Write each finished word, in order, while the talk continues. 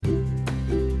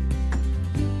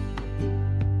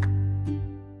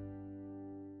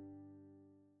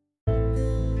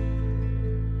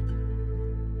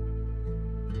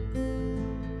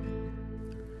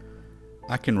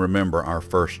I can remember our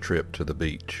first trip to the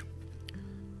beach.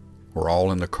 We're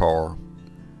all in the car,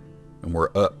 and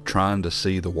we're up trying to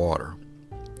see the water.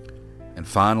 And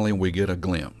finally we get a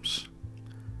glimpse,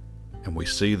 and we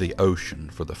see the ocean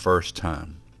for the first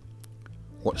time.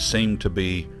 What seemed to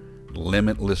be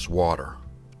limitless water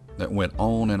that went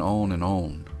on and on and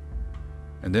on.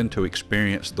 And then to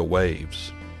experience the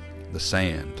waves, the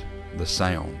sand, the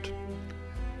sound.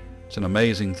 It's an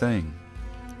amazing thing.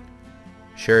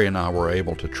 Sherry and I were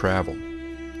able to travel,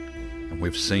 and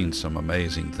we've seen some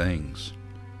amazing things.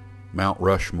 Mount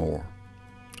Rushmore,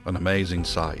 an amazing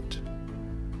sight.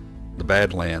 The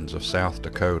Badlands of South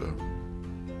Dakota,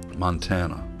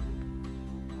 Montana,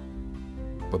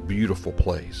 a beautiful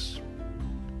place.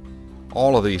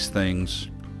 All of these things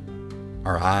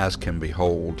our eyes can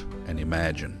behold and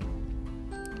imagine.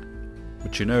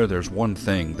 But you know, there's one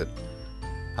thing that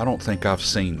I don't think I've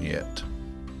seen yet.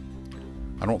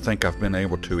 I don't think I've been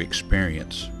able to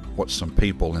experience what some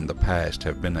people in the past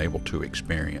have been able to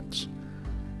experience.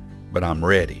 But I'm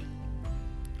ready.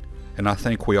 And I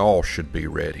think we all should be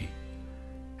ready,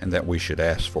 and that we should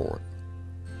ask for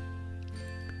it.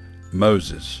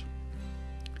 Moses,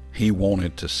 he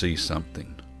wanted to see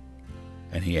something,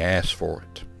 and he asked for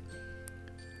it.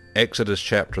 Exodus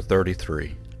chapter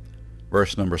 33,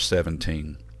 verse number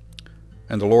 17.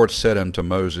 And the Lord said unto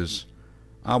Moses,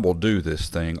 I will do this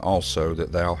thing also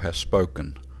that thou hast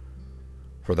spoken,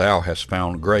 for thou hast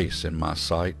found grace in my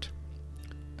sight,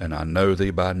 and I know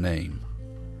thee by name.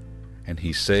 And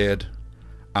he said,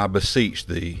 I beseech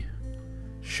thee,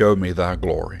 show me thy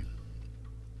glory.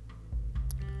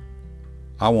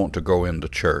 I want to go into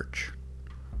church.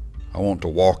 I want to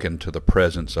walk into the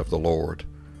presence of the Lord,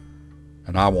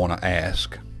 and I want to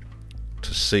ask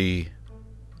to see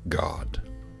God,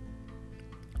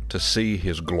 to see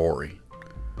His glory,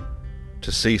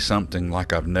 to see something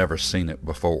like I've never seen it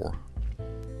before.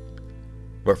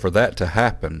 But for that to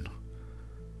happen,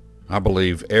 I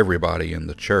believe everybody in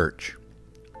the church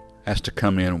has to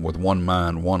come in with one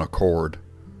mind, one accord,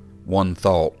 one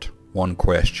thought, one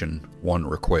question, one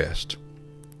request.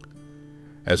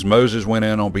 As Moses went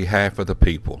in on behalf of the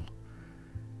people,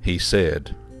 he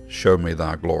said, show me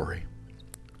thy glory.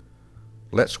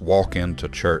 Let's walk into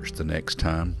church the next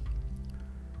time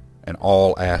and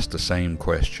all ask the same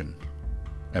question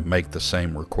and make the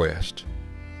same request.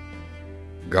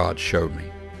 God, show me.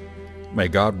 May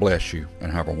God bless you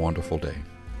and have a wonderful day.